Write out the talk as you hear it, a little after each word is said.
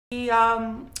The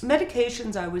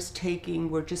medications I was taking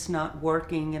were just not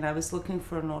working, and I was looking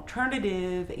for an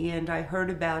alternative, and I heard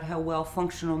about how well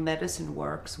functional medicine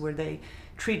works, where they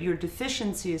treat your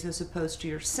deficiencies as opposed to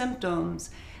your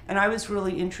symptoms, and I was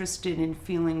really interested in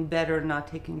feeling better, not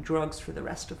taking drugs for the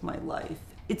rest of my life.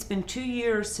 It's been 2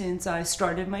 years since I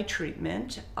started my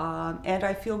treatment, and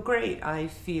I feel great. I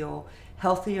feel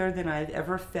healthier than I've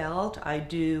ever felt. I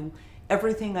do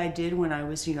everything I did when I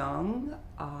was young.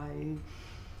 I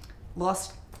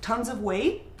lost tons of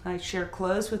weight. I share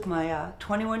clothes with my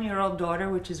 21-year-old daughter,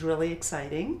 which is really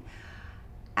exciting.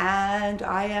 And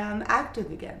I am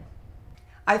active again.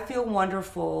 I feel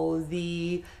wonderful.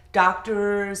 The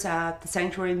doctors at the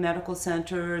Sanctuary Medical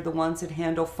Center, the ones that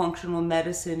handle functional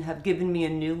medicine, have given me a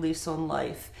new lease on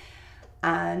life.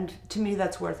 And to me,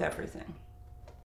 that's worth everything.